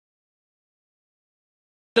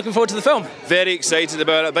looking forward to the film? Very excited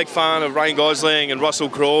about it. Big fan of Ryan Gosling and Russell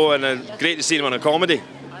Crowe, and great to see them in a comedy.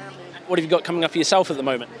 What have you got coming up for yourself at the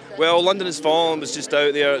moment? Well, London Has Fallen was just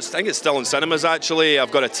out there. I think it's still in cinemas, actually. I've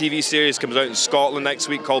got a TV series comes out in Scotland next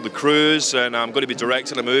week called The Cruise, and I'm going to be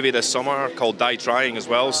directing a movie this summer called Die Trying as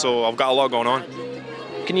well, so I've got a lot going on.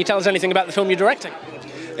 Can you tell us anything about the film you're directing?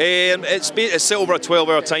 It's set over a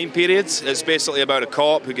 12-hour time period. It's basically about a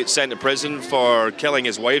cop who gets sent to prison for killing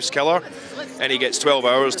his wife's killer, and he gets 12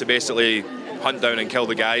 hours to basically hunt down and kill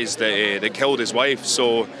the guys that killed his wife.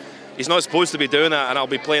 So he's not supposed to be doing that, and I'll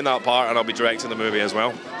be playing that part, and I'll be directing the movie as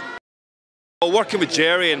well. Well, working with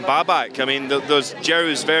Jerry and Babak, I mean, Jerry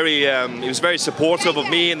was he was very supportive of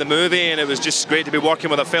me in the movie, and it was just great to be working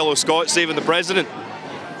with a fellow Scot saving the president.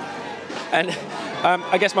 And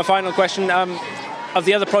I guess my final question, of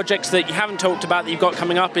the other projects that you haven't talked about that you've got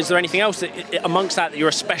coming up, is there anything else that, amongst that you're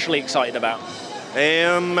especially excited about?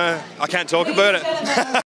 I can't talk about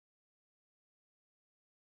it.